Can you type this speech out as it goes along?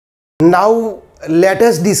Now let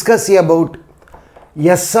us discuss about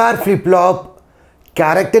SR flip-flop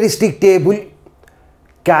characteristic table,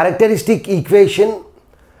 characteristic equation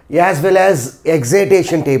as well as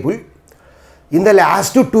excitation table. In the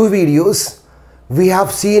last two videos we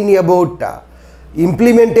have seen about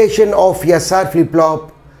implementation of SR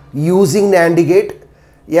flip-flop using NAND gate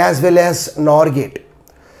as well as NOR gate.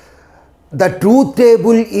 The truth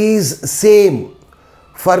table is same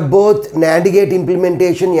for both NAND gate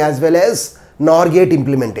implementation as well as NOR gate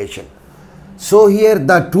implementation. So here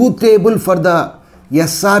the truth table for the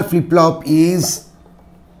SR flip-flop is,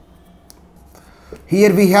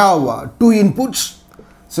 here we have two inputs,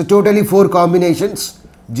 so totally 4 combinations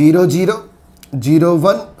 0 0, 0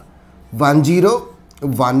 1, 1 0,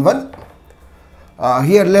 1 1.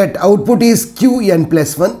 Here let output is Qn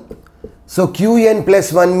plus 1. So Qn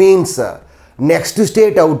plus 1 means next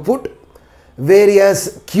state output,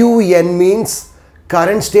 whereas Qn means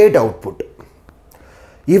current state output.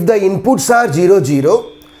 If the inputs are 0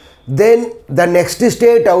 0, then the next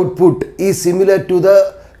state output is similar to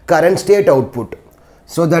the current state output.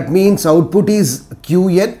 So that means output is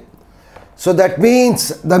Qn. So that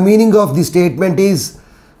means the meaning of the statement is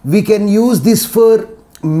we can use this for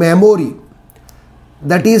memory.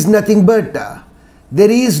 That is nothing but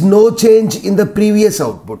there is no change in the previous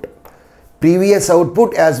output. Previous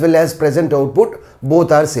output as well as present output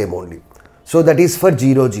both are same only. So that is for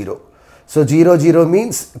 0 0. So 0 0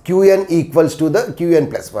 means Qn equals to the Qn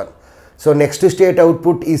plus 1. So next state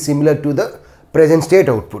output is similar to the present state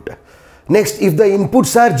output. Next, if the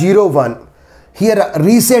inputs are 0 1, here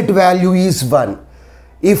reset value is 1.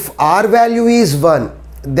 If R value is 1,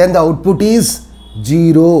 then the output is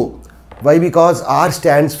 0. Why? Because R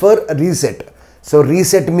stands for reset. So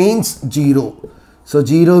reset means 0. So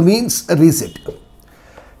 0 means reset.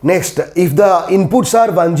 Next, if the inputs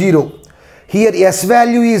are 1 0, here S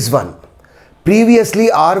value is 1.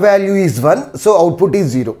 Previously R value is 1, so output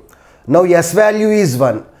is 0. Now S value is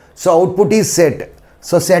 1, so output is set.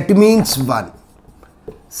 So set means 1.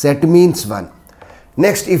 Set means 1.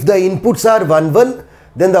 Next, if the inputs are 1 1,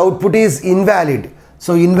 then the output is invalid.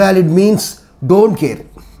 So invalid means don't care.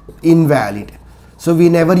 Invalid. So we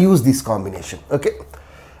never use this combination. Okay.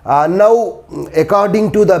 Now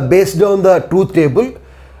according to the based on the truth table,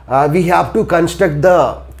 we have to construct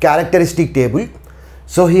the characteristic table.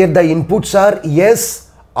 So here the inputs are S,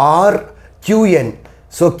 R, Qn.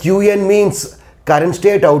 So Qn means current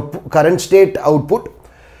state output,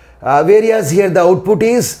 whereas here the output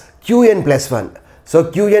is Qn plus 1.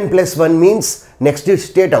 So Qn plus 1 means next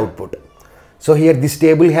state output. So here this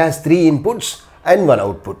table has 3 inputs and 1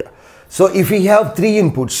 output. So if we have 3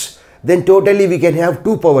 inputs, then totally we can have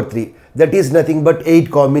 2 power 3. That is nothing but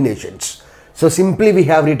 8 combinations. So simply we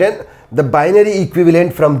have written the binary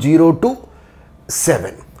equivalent from 0 to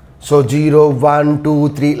 7. So 0, 1, 2,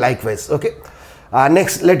 3 likewise. Okay.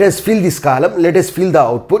 Next, let us fill this column. Let us fill the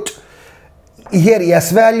output. Here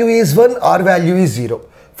S value is 1, R value is 0.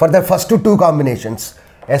 For the first 2 combinations,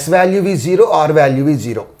 S value is 0, R value is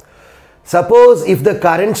 0. Suppose if the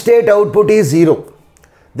current state output is 0,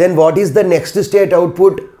 then what is the next state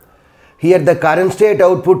output? Here the current state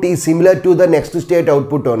output is similar to the next state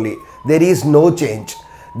output only. There is no change.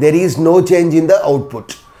 There is no change in the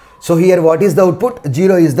output. So here what is the output?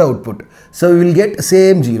 0 is the output. So we will get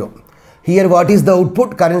same 0. Here what is the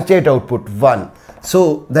output? Current state output 1.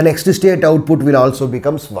 So the next state output will also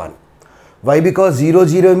becomes 1. Why? Because 0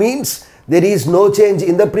 0 means there is no change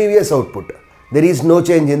in the previous output. There is no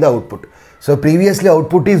change in the output. So previously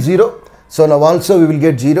output is 0. So now also we will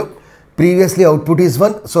get 0. Previously output is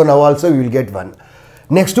 1. So now also we will get 1.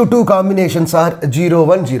 Next 2 combinations are 0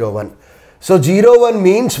 1 0 1. So 0 1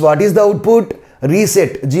 means what is the output?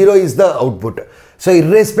 Reset. 0 is the output. So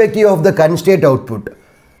irrespective of the current state output,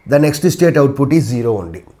 the next state output is 0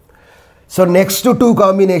 only. So next 2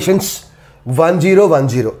 combinations 1 0 1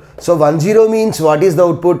 0. So 1 0 means what is the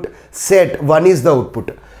output? Set. 1 is the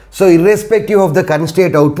output. So irrespective of the current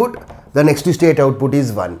state output, the next state output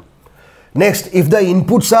is 1. Next, if the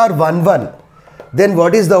inputs are 1 1, then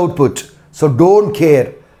what is the output? So don't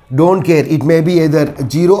care. Don't care. It may be either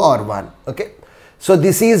 0 or 1. Okay. So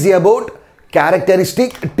this is about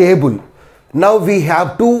characteristic table. Now we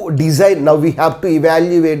have to design, now we have to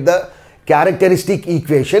evaluate the characteristic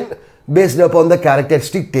equation based upon the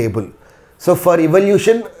characteristic table. So for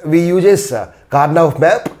evaluation, we use Karnaugh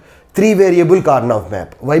map, 3 variable Karnaugh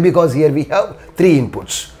map. Why? Because here we have 3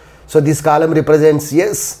 inputs. So this column represents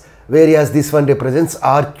S, whereas this one represents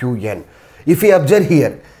RQN. If we observe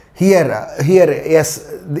here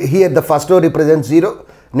the first row represents 0,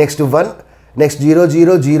 next 1, next 0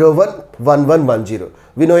 0 0 1 1 1 1 0.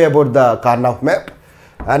 We know about the Karnaugh map.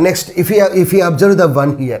 Next, if we observe the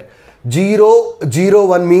 1 here, 0, 0,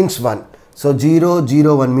 1 means 1. So 0,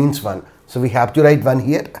 0, 1 means 1. So we have to write 1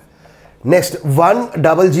 here. Next, 1,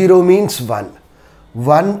 0, 0 means 1.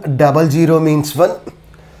 1, 0, 0 means 1.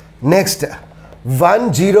 Next,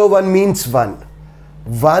 1, 0, 1 means 1.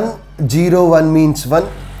 1, 0, 1 means 1.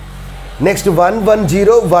 Next, 1, 1,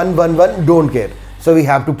 0, 1, 1, 1, don't care. So we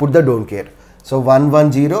have to put the don't care. So 1,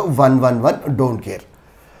 1, 0, 1, 1, 1, don't care.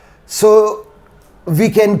 So we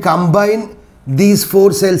can combine these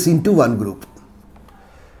 4 cells into one group.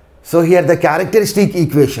 So here the characteristic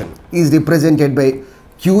equation is represented by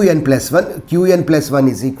Qn plus 1. Qn plus 1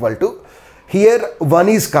 is equal to, here 1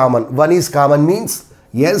 is common. 1 is common means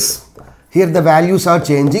yes. Here the values are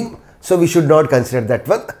changing, so we should not consider that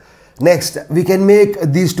one. Next, we can make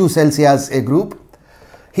these 2 cells as a group.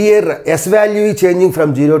 Here S value is changing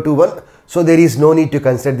from 0 to 1, so there is no need to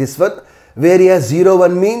consider this one. Whereas 0,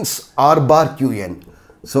 1 means R bar Qn.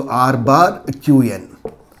 So R bar Qn.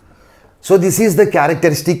 So this is the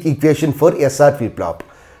characteristic equation for SR flip-flop.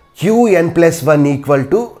 Qn plus 1 equal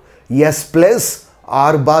to S plus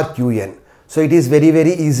R bar Qn. So it is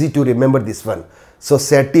very easy to remember this one. So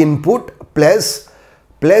set input plus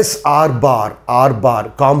R bar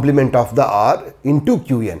complement of the R into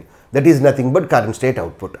Qn. That is nothing but current state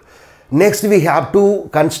output. Next we have to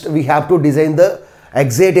design the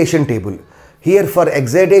excitation table. Here for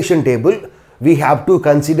excitation table we have to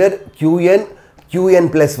consider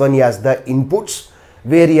Qn plus 1 as the inputs,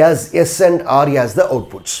 whereas S and R as the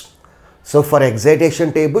outputs. So for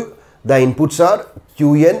excitation table the inputs are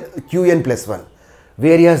Qn plus 1,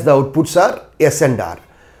 whereas the outputs are S and R.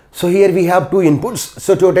 So here we have 2 inputs,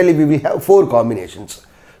 so totally we will have 4 combinations.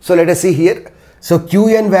 So let us see here. So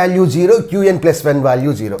Qn value 0, Qn plus 1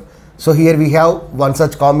 value 0. So here we have one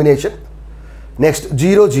such combination. Next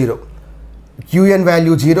 0, 0. Qn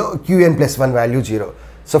value 0, Qn plus 1 value 0.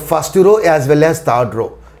 So first row as well as third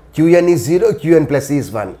row. Qn is 0, Qn plus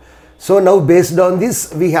is 1. So now based on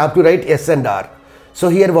this we have to write S and R. So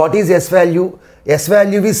here what is S value? S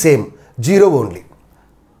value is same, 0 only.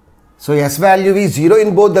 So S value is 0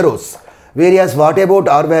 in both the rows. Whereas what about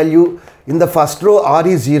R value? In the first row R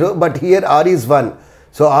is 0, but here R is 1.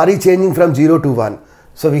 So R is changing from 0 to 1.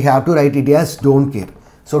 So we have to write it as don't care.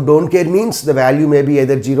 So don't care means the value may be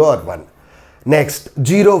either 0 or 1. Next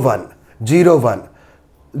 0, 1, 0, 1,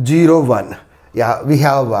 0, 1. Yeah, we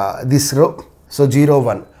have this row. So 0,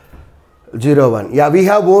 1, 0, 1. Yeah, we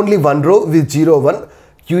have only one row with 0, 1.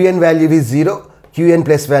 Qn value is 0. Qn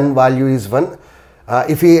plus 1 value is 1.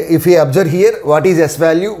 If we observe here, what is S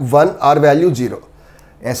value? 1, R value 0.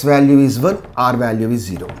 S value is 1, R value is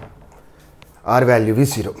 0. R value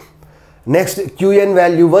is 0. Next, Qn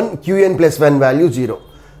value 1, Qn plus 1 value 0.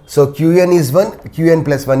 So Qn is 1, Qn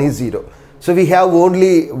plus 1 is 0. So we have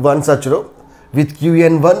only one such row with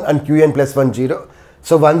Qn 1 and Qn plus 1 0.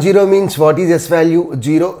 So 1 0 means what is S value?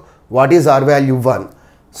 0. What is R value? 1.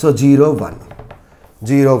 So 0 1,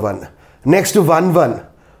 0 1. Next 1 1,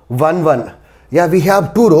 1 1. Yeah, we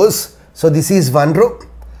have 2 rows. So this is one row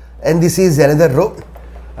and this is another row.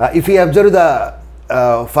 If we observe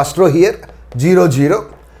the first row here 0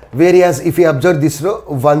 0, whereas if we observe this row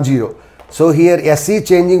 1 0. So here S is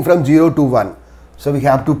changing from 0 to 1. So we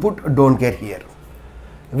have to put don't care here.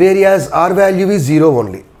 Whereas R value is 0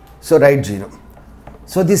 only. So write 0.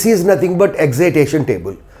 So this is nothing but excitation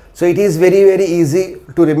table. So it is very easy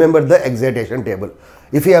to remember the excitation table.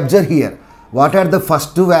 If we observe here, what are the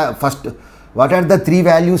what are the 3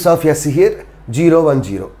 values of S here? 0 1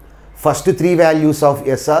 0. First 3 values of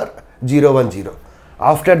S are 0 1 0.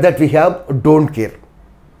 After that we have don't care.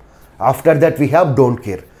 After that we have don't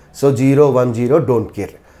care. So 0 1 0 don't care.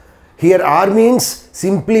 Here R means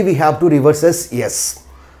simply we have to reverse as S.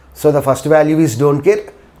 So the first value is don't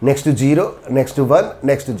care, next to 0, next to 1,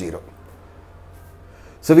 next to 0.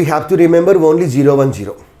 So we have to remember only 0 1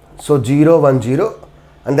 0. So 0 1 0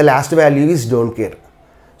 and the last value is don't care.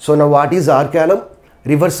 So now what is R column?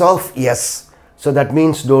 Reverse of S. So that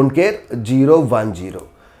means don't care 0 1 0.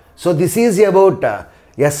 So this is about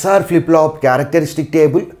SR flip-flop characteristic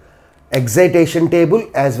table, excitation table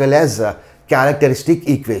as well as characteristic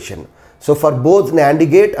equation. So for both NAND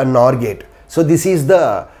gate and NOR gate. So this is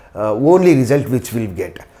the only result which we'll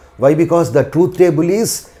get. Why? Because the truth table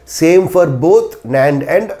is same for both NAND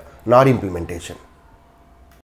and NOR implementation.